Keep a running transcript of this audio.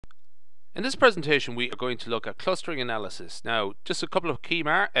In this presentation, we are going to look at clustering analysis. Now, just a couple of key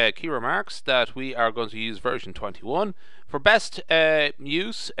remarks that we are going to use version 21. For best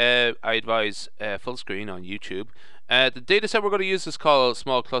use, I advise full screen on YouTube. The dataset we're going to use is called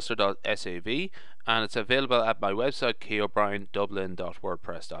smallcluster.sav, and it's available at my website,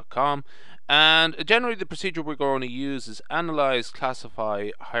 kobriendublin.wordpress.com. And generally the procedure we're going to use is analyze,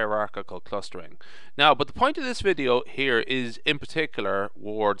 classify, hierarchical clustering. Now, but the point of this video here is in particular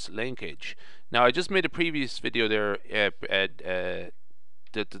towards linkage. Now, I just made a previous video there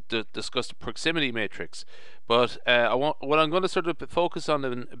discuss the proximity matrix, but what I'm going to sort of focus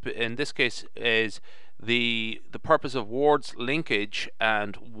on in this case is the purpose of Ward's linkage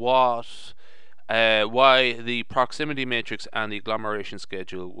and why the proximity matrix and the agglomeration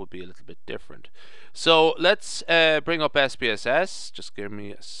schedule would be a little bit different. So let's bring up SPSS. Just give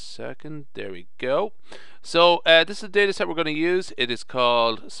me a second. There we go. So this is the data set we're going to use. It is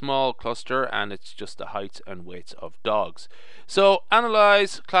called small cluster, and it's just the heights and weights of dogs. So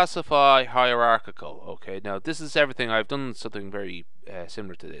analyze, classify, hierarchical. Okay, now this is everything. I've done something very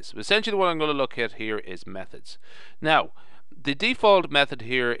similar to this. Essentially what I'm going to look at here is methods. Now, the default method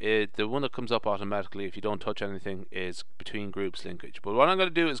here is the one that comes up automatically if you don't touch anything, is between groups linkage. But what I'm going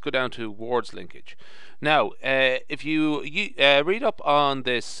to do is go down to Ward's linkage. Now, if you read up on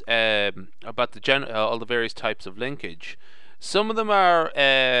this about all the various types of linkage, some of them are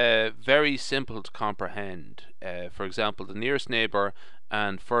very simple to comprehend. For example, the nearest neighbor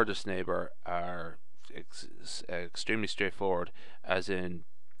and furthest neighbor are extremely straightforward, as in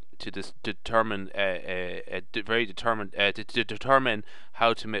to determine to determine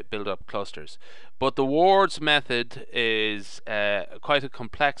how to build up clusters. But the Ward's method is quite a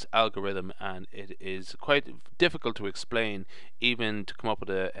complex algorithm, and it is quite difficult to explain, even to come up with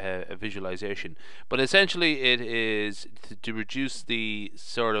a visualization. But essentially it is to reduce the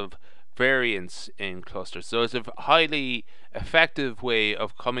sort of variance in clusters. So it's a highly effective way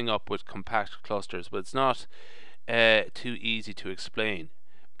of coming up with compact clusters, but it's not too easy to explain.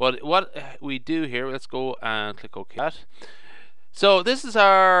 But what we do here, let's go and click OK. So this is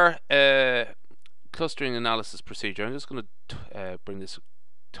our clustering analysis procedure. I'm just going to bring this,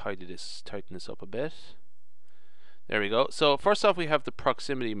 tighten this up a bit. There we go. So first off, we have the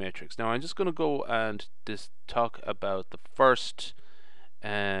proximity matrix. Now I'm just going to go and just talk about the first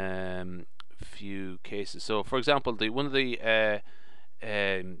few cases. So for example, one of the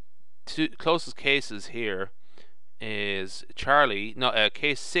two closest cases here is Charlie,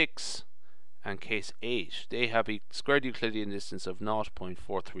 case 6 and case 8. They have a squared Euclidean distance of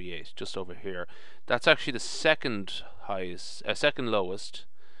 0.438, just over here. That's actually the second highest, second lowest.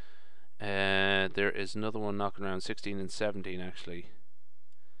 There is another one knocking around 16 and 17 actually.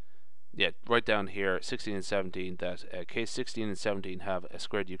 Yeah, right down here, 16 and 17. That case 16 and 17 have a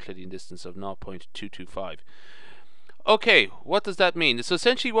squared Euclidean distance of 0.225. Okay, what does that mean? So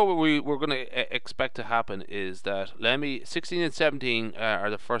essentially what we're going to expect to happen is that 16 and 17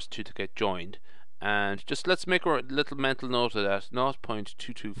 are the first two to get joined, and just let's make a little mental note of that,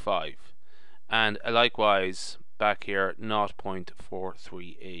 0.225, and likewise back here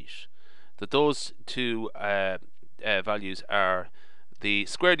 0.438. That those two values are the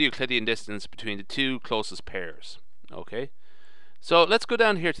squared Euclidean distance between the two closest pairs. Okay, so let's go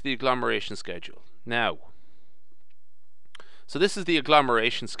down here to the agglomeration schedule. Now, so this is the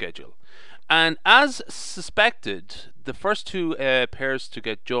agglomeration schedule, and as suspected, the first two pairs to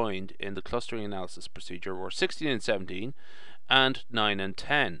get joined in the clustering analysis procedure were 16 and 17 and 9 and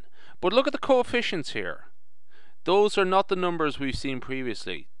 10. But look at the coefficients here. Those are not the numbers we've seen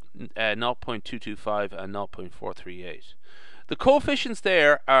previously, 0.225 and 0.438. The coefficients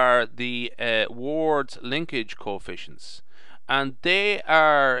there are the Ward's linkage coefficients, and they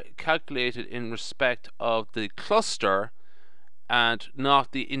are calculated in respect of the cluster and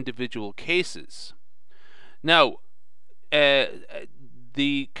not the individual cases. Now,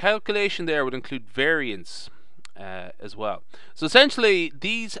 the calculation there would include variance as well. So essentially,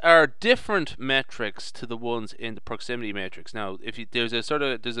 these are different metrics to the ones in the proximity matrix. Now, if there's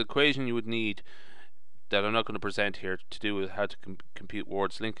an equation you would need that I'm not going to present here to do with how to compute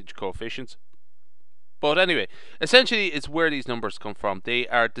Ward's linkage coefficients. But anyway, essentially, it's where these numbers come from. They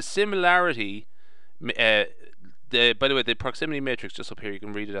are dissimilarity. By the way, the proximity matrix just up here, you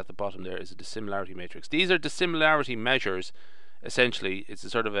can read it at the bottom there, is a dissimilarity matrix. These are dissimilarity measures. Essentially, it's a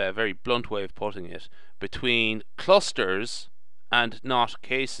sort of a very blunt way of putting it, between clusters and not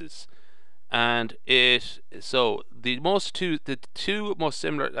cases. And the two most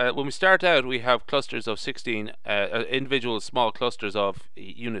similar, when we start out, we have clusters of 16 individual small clusters of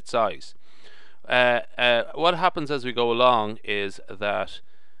unit size. What happens as we go along is that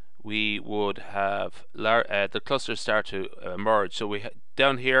we would have the clusters start to merge. So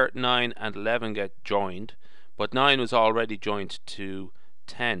down here 9 and 11 get joined, but 9 was already joined to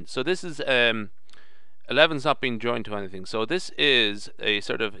 10. So this is 11's not being joined to anything. So this is a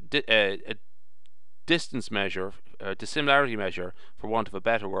sort of a distance measure, a dissimilarity measure, for want of a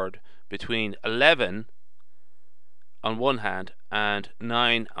better word, between 11 on one hand and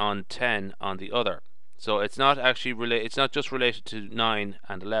 9 on 10 on the other. So it's not actually it's not just related to 9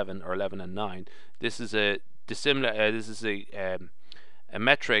 and 11 or 11 and 9. This is a dissimilar. This is a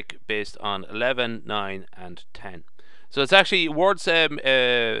metric based on 11, 9, and 10. So it's actually Ward's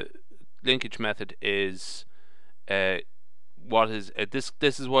linkage method is what is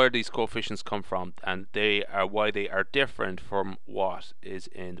this is where these coefficients come from, and they are why they are different from what is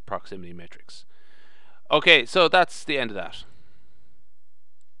in the proximity matrix. Okay, so that's the end of that.